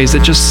is phrased,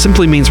 it just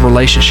simply means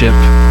relationship.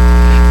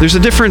 There's a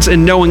difference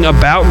in knowing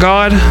about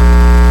God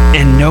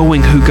and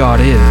knowing who God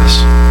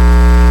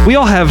is. We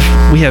all have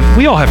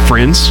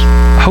friends.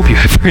 I hope you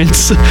have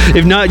friends.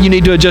 If not, you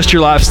need to adjust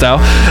your lifestyle.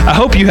 I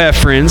hope you have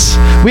friends.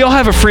 We all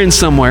have a friend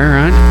somewhere,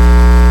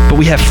 right? But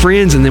we have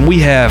friends, and then we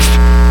have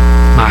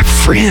my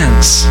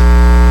friends.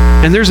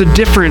 And there's a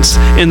difference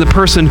in the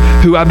person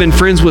who I've been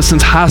friends with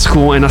since high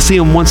school, and I see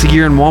them once a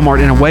year in Walmart,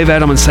 and I wave at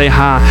them and say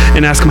hi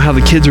and ask them how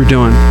the kids are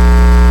doing.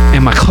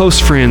 And my close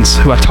friends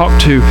who I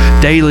talk to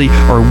daily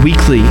or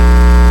weekly,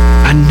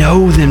 I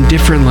know them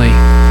differently.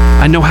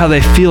 I know how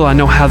they feel. I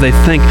know how they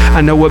think. I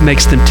know what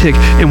makes them tick.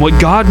 And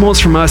what God wants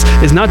from us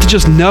is not to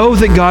just know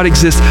that God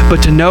exists,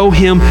 but to know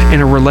Him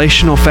in a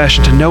relational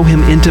fashion, to know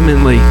Him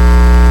intimately,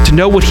 to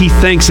know what He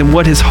thinks and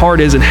what His heart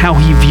is and how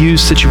He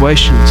views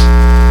situations.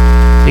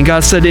 And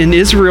God said, in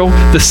Israel,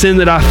 the sin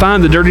that I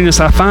find, the dirtiness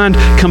I find,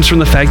 comes from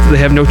the fact that they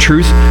have no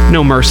truth,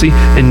 no mercy,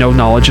 and no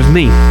knowledge of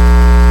me.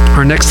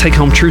 Our next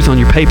take-home truth on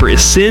your paper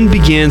is sin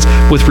begins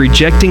with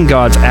rejecting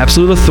God's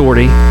absolute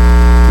authority,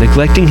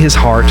 neglecting His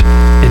heart,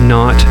 and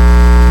not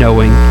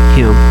knowing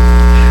Him.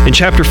 In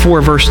chapter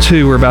 4, verse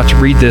 2, we're about to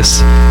read this.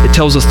 It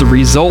tells us the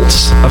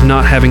results of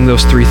not having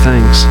those three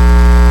things.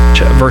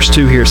 Verse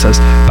 2 here says,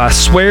 by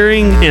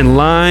swearing and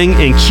lying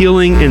and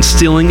killing and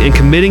stealing and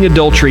committing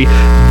adultery,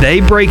 they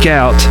break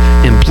out,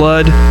 and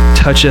blood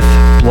toucheth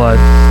blood.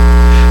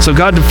 So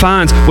God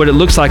defines what it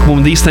looks like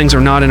when these things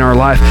are not in our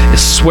life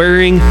is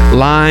swearing,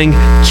 lying,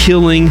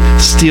 killing,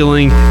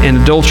 stealing, and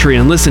adultery.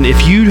 And listen,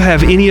 if you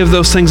have any of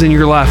those things in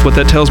your life, what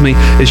that tells me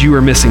is you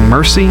are missing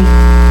mercy,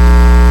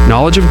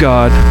 knowledge of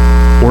God,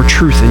 or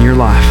truth in your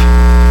life.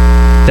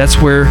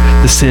 That's where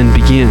the sin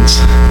begins.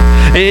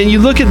 And you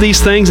look at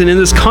these things, and in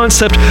this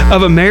concept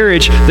of a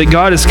marriage that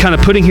God is kind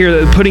of putting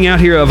out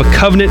here of a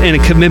covenant and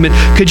a commitment,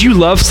 could you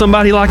love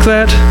somebody like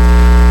that?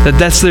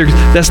 That's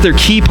their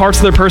key parts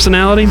of their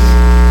personality?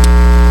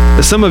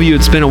 Some of you,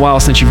 it's been a while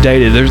since you've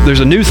dated. There's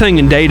a new thing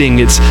in dating.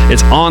 It's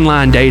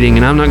online dating,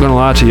 and I'm not going to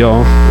lie to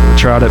y'all. I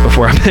tried it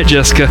before I met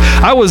Jessica.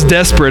 I was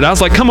desperate. I was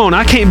like, come on,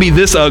 I can't be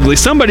this ugly.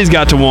 Somebody's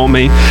got to want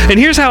me. And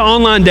here's how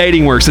online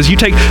dating works: is you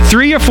take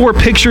 3 or 4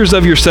 pictures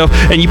of yourself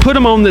and you put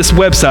them on this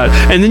website,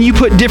 and then you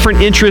put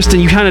different interests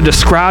and you kind of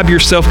describe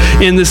yourself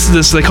in this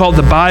they call it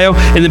the bio,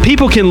 and then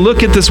people can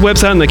look at this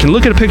website and they can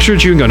look at a picture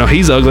of you and go, no,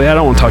 he's ugly. I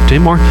don't want to talk to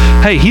him. Or,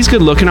 hey, he's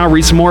good looking. I'll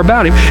read some more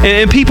about him.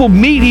 And people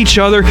meet each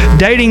other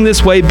dating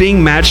this way,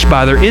 being matched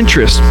by their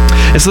interests.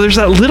 And so there's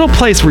that little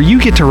place where you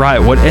get to write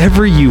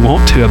whatever you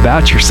want to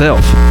about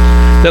yourself.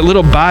 That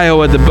little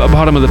bio at the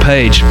bottom of the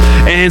page.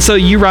 And so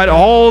you write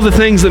all the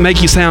things that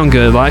make you sound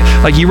good.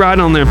 Like you write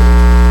on there,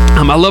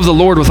 I love the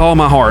Lord with all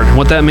my heart. And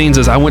what that means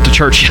is I went to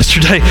church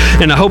yesterday,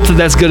 and I hope that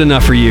that's good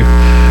enough for you.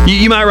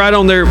 You might write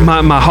on there,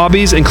 my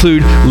hobbies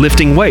include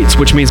lifting weights,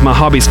 which means my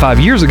hobbies 5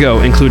 years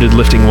ago included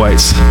lifting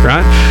weights,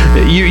 right?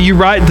 You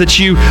write that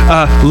you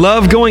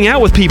love going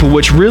out with people,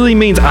 which really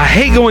means I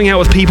hate going out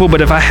with people,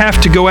 but if I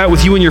have to go out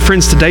with you and your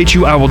friends to date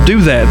you, I will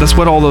do that. That's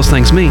what all those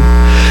things mean.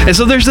 And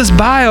so there's this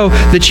bio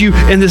that you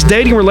in this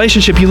dating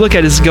relationship, you look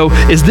at it and go,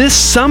 is this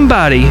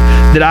somebody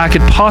that I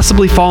could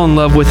possibly fall in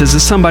love with? Is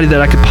this somebody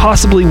that I could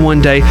possibly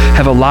one day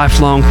have a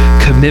lifelong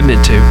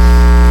commitment to?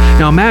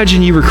 Now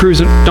imagine you were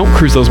cruising, don't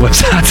cruise those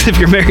websites if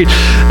you're married.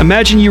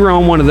 Imagine you were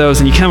on one of those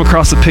and you come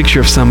across a picture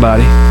of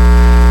somebody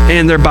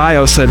and their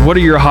bio said, what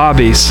are your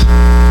hobbies?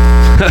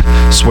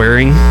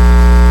 Swearing,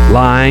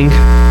 lying,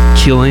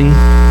 killing,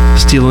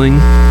 stealing,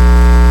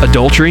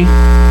 adultery.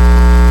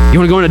 You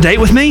want to go on a date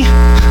with me?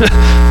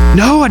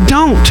 No, I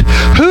don't.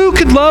 Who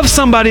could love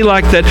somebody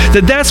like that?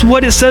 That's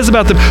what it says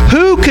about them.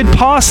 Who could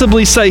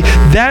possibly say,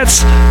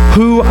 that's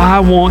who I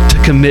want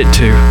to commit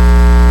to?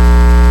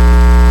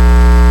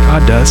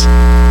 God does.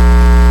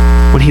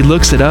 When He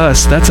looks at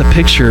us, that's a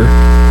picture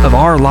of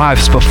our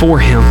lives before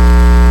Him.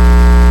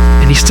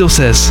 And He still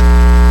says,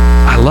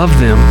 I love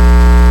them.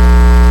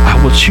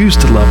 I will choose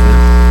to love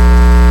them.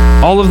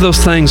 All of those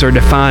things are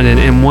defined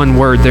in one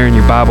word there in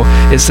your Bible.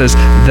 It says,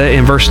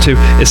 in verse 2,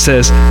 it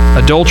says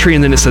adultery,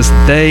 and then it says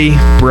they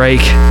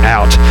break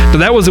out. Now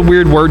that was a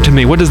weird word to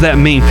me. What does that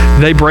mean?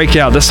 They break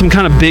out. That's some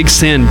kind of big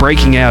sin,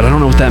 breaking out. I don't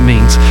know what that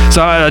means.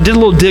 So I did a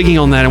little digging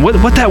on that, and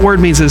what that word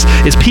means is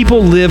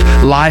people live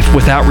life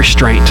without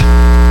restraint.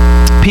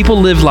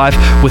 People live life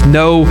with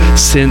no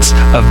sense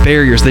of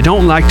barriers. They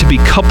don't like to be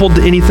coupled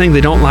to anything.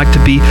 They don't like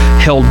to be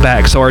held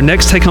back. So our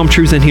next take-home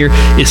truth in here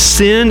is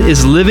sin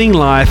is living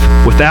life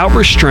without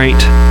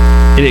restraint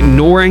and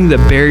ignoring the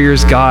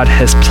barriers God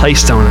has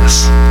placed on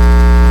us.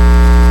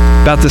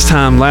 About this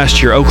time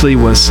last year, Oakley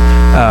was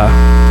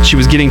she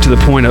was getting to the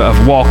point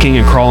of walking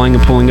and crawling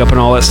and pulling up and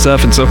all that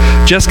stuff. And so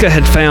Jessica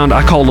had found,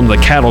 I called them the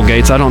cattle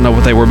gates. I don't know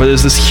what they were, but it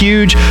was this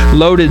huge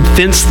loaded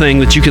fence thing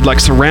that you could like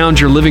surround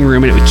your living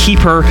room, and it would keep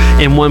her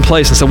in one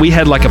place. And so we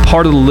had like a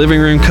part of the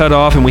living room cut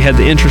off, and we had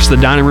the entrance to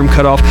the dining room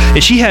cut off.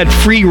 And she had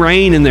free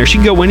reign in there. She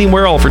could go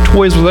anywhere. All of her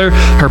toys were there.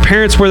 Her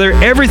parents were there.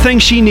 Everything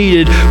she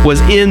needed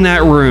was in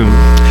that room.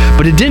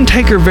 But it didn't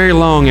take her very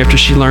long after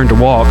she learned to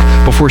walk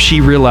before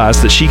she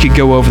realized that she could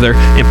go over there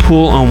and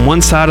pull on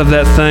one side of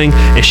that thing,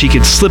 and she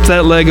could slip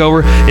that leg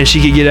over and she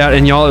could get out.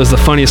 And y'all, it was the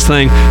funniest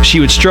thing. She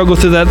would struggle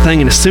through that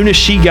thing, and as soon as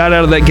she got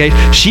out of that gate,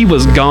 she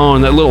was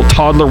gone. That little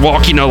toddler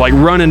walk, like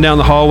running down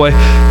the hallway.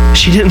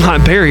 She didn't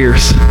like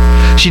barriers.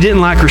 She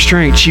didn't like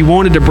restraint. She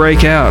wanted to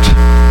break out.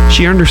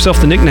 She earned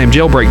herself the nickname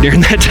Jailbreak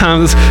during that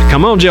time.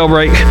 Come on,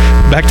 Jailbreak.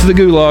 Back to the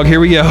gulag. Here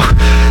we go.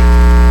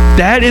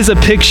 That is a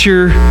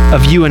picture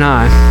of you and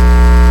I.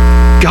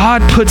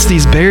 God puts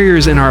these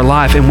barriers in our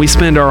life, and we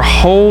spend our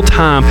whole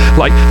time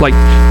like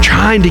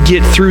trying to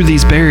get through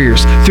these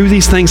barriers, through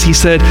these things He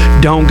said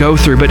don't go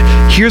through. But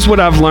here's what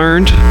I've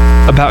learned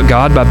about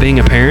God by being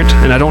a parent,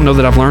 and I don't know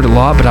that I've learned a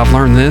lot, but I've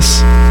learned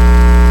this.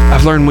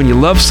 I've learned when you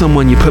love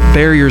someone, you put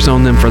barriers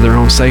on them for their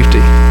own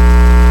safety.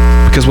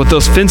 Because what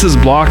those fences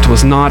blocked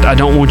was not, I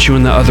don't want you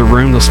in the other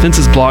room. Those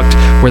fences blocked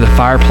where the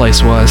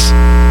fireplace was.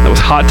 That was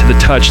hot to the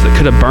touch, that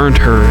could have burned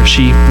her if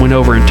she went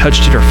over and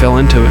touched it or fell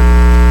into it.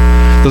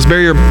 Those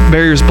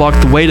barriers blocked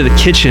the way to the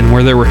kitchen,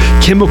 where there were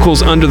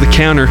chemicals under the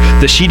counter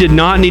that she did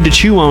not need to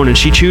chew on, and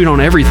she chewed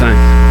on everything.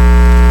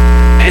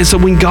 And so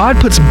when God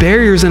puts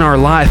barriers in our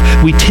life,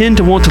 we tend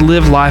to want to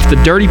live life. The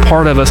dirty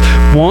part of us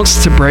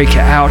wants to break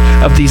out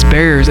of these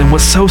barriers. And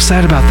what's so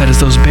sad about that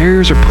is those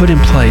barriers are put in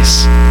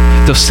place.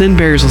 Those sin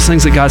barriers, those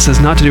things that God says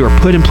not to do, are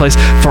put in place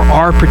for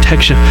our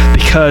protection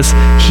because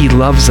He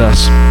loves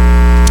us.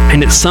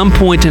 And at some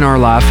point in our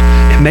life,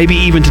 and maybe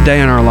even today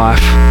in our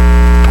life,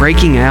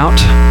 breaking out,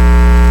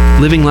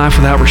 living life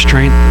without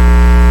restraint,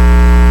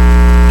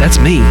 that's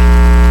me.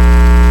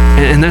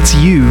 And that's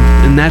you,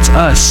 and that's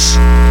us,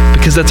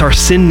 because that's our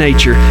sin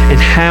nature and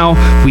how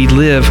we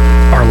live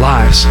our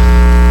lives.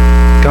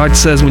 God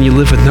says when you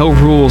live with no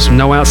rules,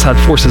 no outside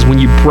forces, when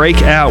you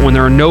break out, when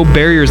there are no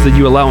barriers that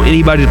you allow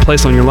anybody to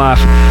place on your life,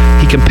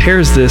 He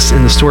compares this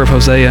in the story of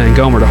Hosea and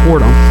Gomer to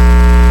whoredom.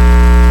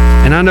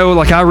 And I know,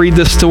 I read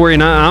this story,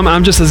 and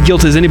I'm just as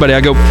guilty as anybody.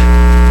 I go,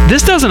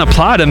 this doesn't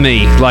apply to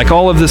me.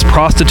 All of this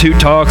prostitute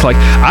talk,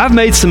 I've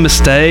made some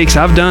mistakes,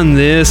 I've done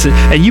this,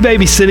 and you may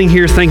be sitting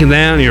here thinking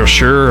that, and you're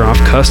sure, I've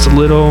cussed a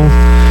little.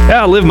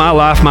 Yeah, I live my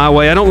life my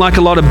way. I don't like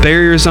a lot of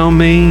barriers on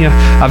me.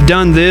 I've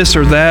done this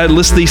or that,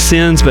 list these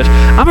sins, but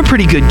I'm a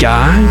pretty good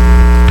guy,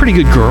 pretty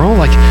good girl.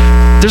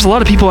 There's a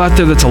lot of people out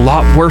there that's a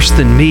lot worse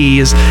than me.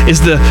 Is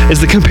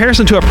the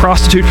comparison to a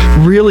prostitute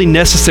really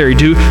necessary?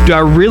 Do I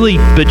really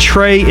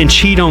betray and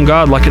cheat on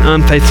God like an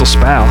unfaithful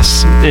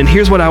spouse? And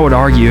here's what I would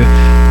argue.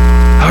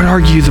 I would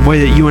argue the way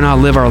that you and I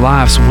live our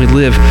lives when we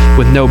live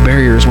with no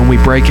barriers, when we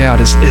break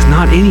out, is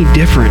not any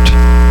different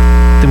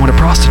than what a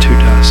prostitute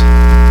does.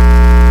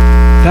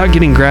 Without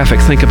getting graphic,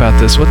 think about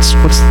this. What's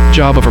the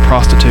job of a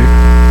prostitute?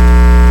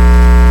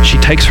 She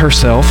takes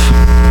herself,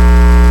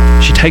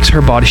 she takes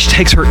her body, she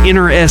takes her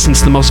inner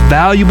essence, the most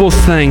valuable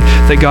thing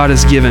that God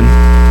has given,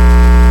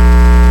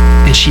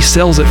 and she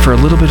sells it for a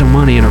little bit of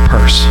money in her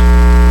purse.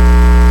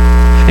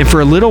 And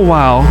for a little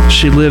while,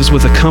 she lives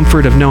with the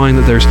comfort of knowing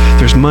that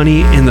there's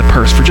money in the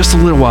purse for just a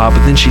little while,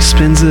 but then she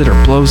spends it or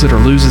blows it or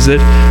loses it,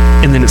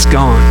 and then it's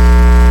gone.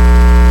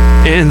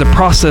 And the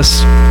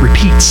process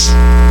repeats.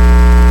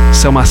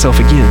 Sell myself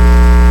again.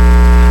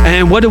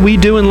 And what do we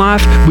do in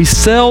life? We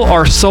sell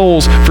our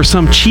souls for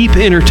some cheap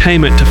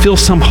entertainment to fill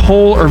some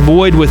hole or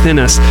void within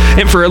us.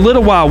 And for a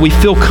little while, we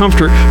feel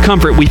comfort,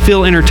 we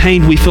feel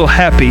entertained, we feel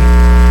happy.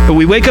 But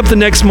we wake up the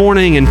next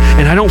morning and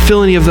I don't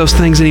feel any of those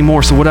things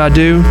anymore. So what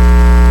do?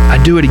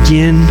 I do it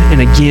again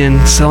and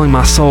again, selling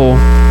my soul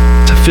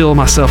to fill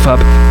myself up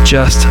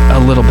just a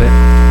little bit.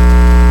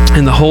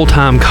 And the whole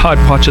time, God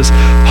watches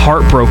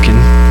heartbroken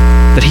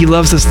that he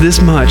loves us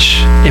this much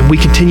and we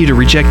continue to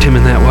reject him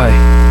in that way.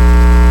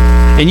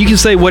 And you can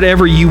say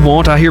whatever you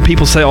want. I hear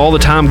people say all the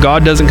time,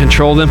 God doesn't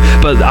control them.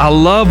 But I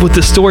love what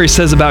this story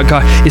says about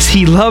God, is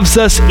he loves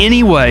us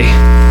anyway.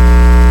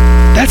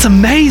 That's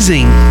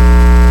amazing.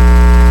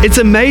 It's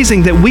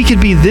amazing that we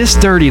could be this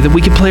dirty, that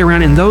we could play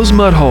around in those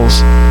mud holes,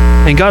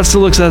 and God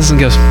still looks at us and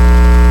goes,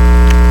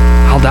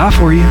 I'll die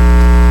for you.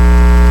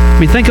 I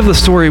mean, think of the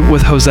story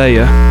with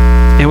Hosea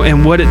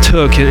and what it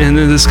took, and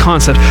this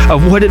concept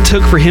of what it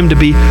took for him to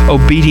be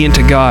obedient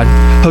to God.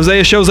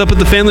 Hosea shows up at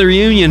the family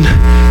reunion.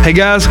 Hey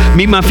guys,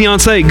 meet my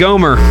fiance,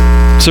 Gomer.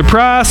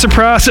 Surprise,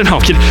 surprise. No,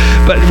 I'm kidding.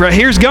 But right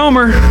here's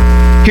Gomer.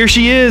 Here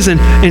she is, and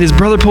his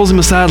brother pulls him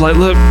aside like,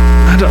 look,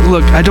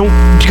 I don't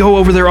go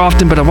over there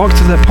often, but I walked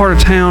through that part of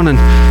town, and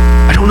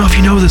I don't know if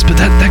you know this, but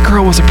that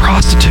girl was a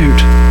prostitute.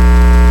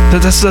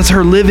 That's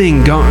her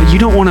living. You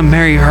don't want to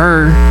marry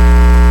her.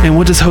 And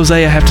what does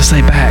Hosea have to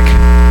say back?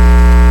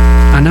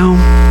 I know.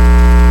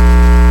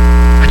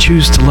 I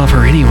choose to love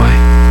her anyway.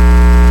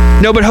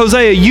 No, but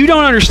Hosea, you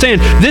don't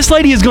understand. This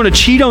lady is going to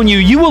cheat on you.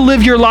 You will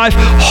live your life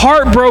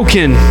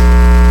heartbroken.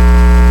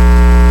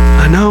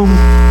 I know.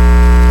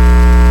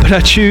 But I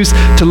choose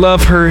to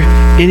love her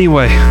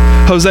anyway.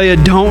 Hosea,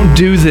 don't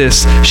do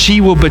this.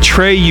 She will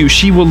betray you.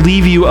 She will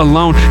leave you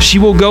alone. She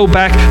will go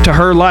back to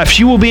her life.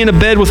 She will be in a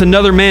bed with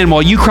another man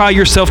while you cry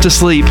yourself to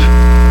sleep.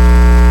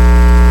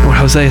 And what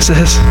Hosea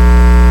says,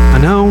 I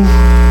know,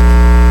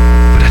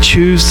 but I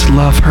choose to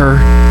love her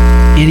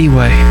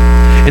anyway.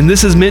 And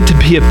this is meant to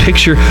be a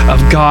picture of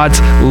God's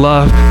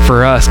love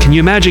for us. Can you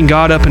imagine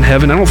God up in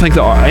heaven? I don't think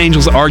the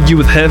angels argue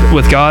with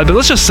God, but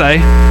let's just say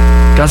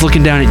God's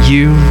looking down at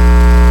you.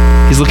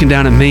 He's looking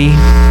down at me.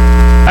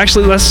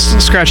 Actually, let's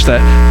scratch that.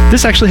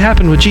 This actually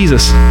happened with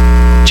Jesus.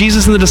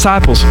 Jesus and the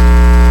disciples.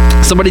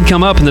 Somebody'd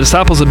come up and the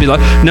disciples would be like,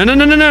 no.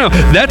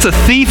 That's a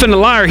thief and a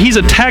liar. He's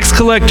a tax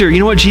collector. You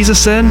know what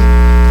Jesus said?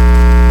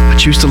 I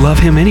choose to love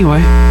him anyway.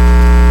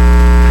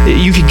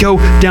 You could go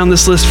down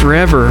this list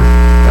forever.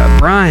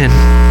 Brian,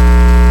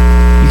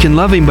 you can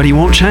love him, but he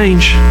won't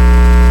change.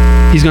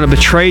 He's going to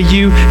betray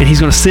you, and he's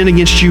going to sin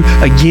against you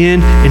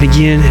again and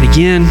again and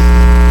again.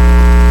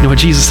 You know what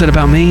Jesus said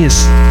about me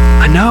is,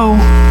 I know,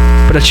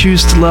 but I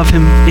choose to love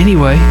him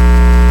anyway.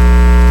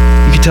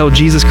 You can tell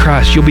Jesus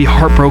Christ you'll be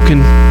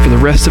heartbroken for the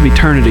rest of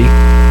eternity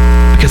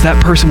because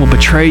that person will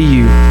betray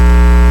you.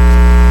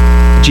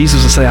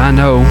 Jesus will say, I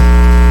know,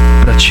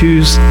 but I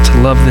choose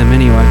to love them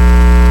anyway.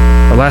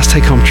 Our last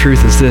take-home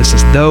truth is this,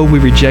 is though we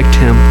reject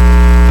him,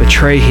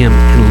 betray him,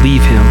 and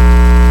leave him,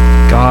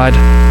 God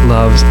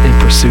loves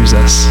and pursues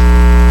us.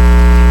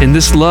 And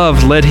this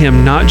love led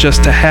him not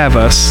just to have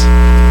us,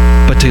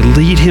 but to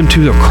lead him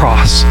to the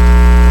cross,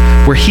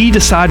 where he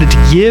decided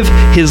to give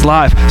his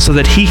life so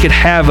that he could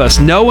have us,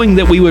 knowing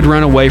that we would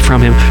run away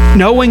from him,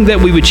 knowing that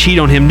we would cheat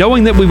on him,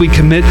 knowing that we would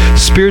commit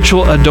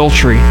spiritual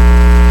adultery.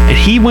 And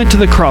he went to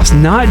the cross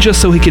not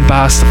just so he could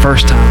buy us the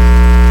first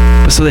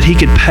time, but so that he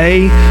could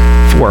pay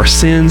for our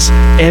sins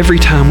every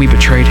time we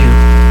betrayed him.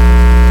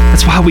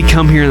 That's why we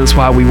come here and that's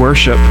why we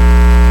worship.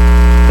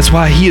 That's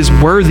why he is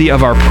worthy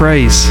of our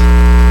praise,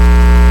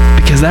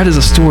 because that is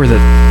a story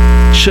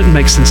that shouldn't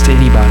make sense to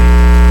anybody.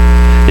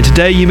 And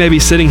today you may be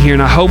sitting here,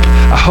 and I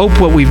hope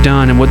what we've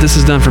done and what this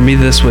has done for me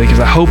this week is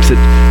I hope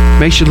that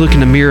makes you look in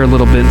the mirror a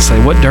little bit and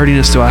say, what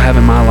dirtiness do I have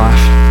in my life?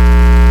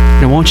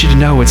 And I want you to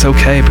know it's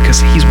okay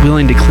because he's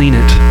willing to clean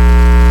it.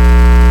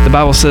 The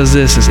Bible says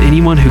this, is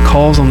anyone who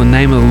calls on the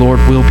name of the Lord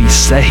will be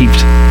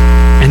saved.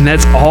 And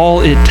that's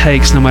all it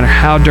takes, no matter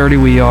how dirty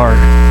we are.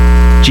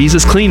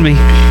 Jesus, clean me.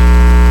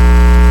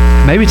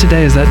 Maybe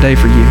today is that day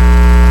for you.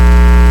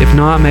 If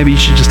not, maybe you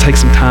should just take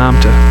some time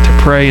to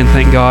pray and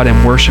thank God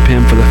and worship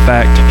him for the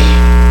fact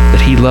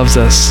that he loves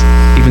us,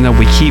 even though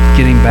we keep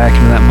getting back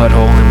into that mud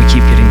hole and we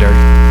keep getting dirty.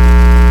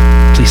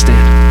 Please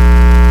stand.